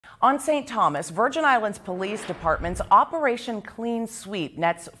On St. Thomas, Virgin Islands Police Department's Operation Clean Sweep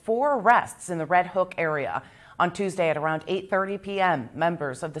nets 4 arrests in the Red Hook area. On Tuesday at around 8:30 p.m.,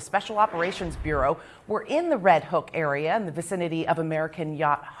 members of the Special Operations Bureau were in the Red Hook area in the vicinity of American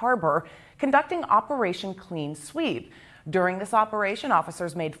Yacht Harbor conducting Operation Clean Sweep. During this operation,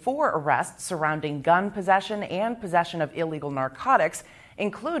 officers made 4 arrests surrounding gun possession and possession of illegal narcotics,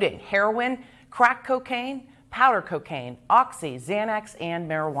 including heroin, crack cocaine, powder cocaine, oxy, Xanax, and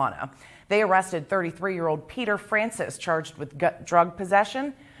marijuana. They arrested 33-year-old Peter Francis, charged with drug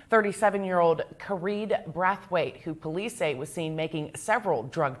possession, 37-year-old Kareed Brathwaite, who police say was seen making several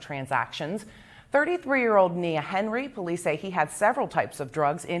drug transactions, 33-year-old Nia Henry, police say he had several types of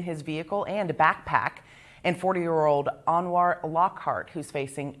drugs in his vehicle and backpack, and 40-year-old Anwar Lockhart, who's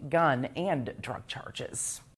facing gun and drug charges.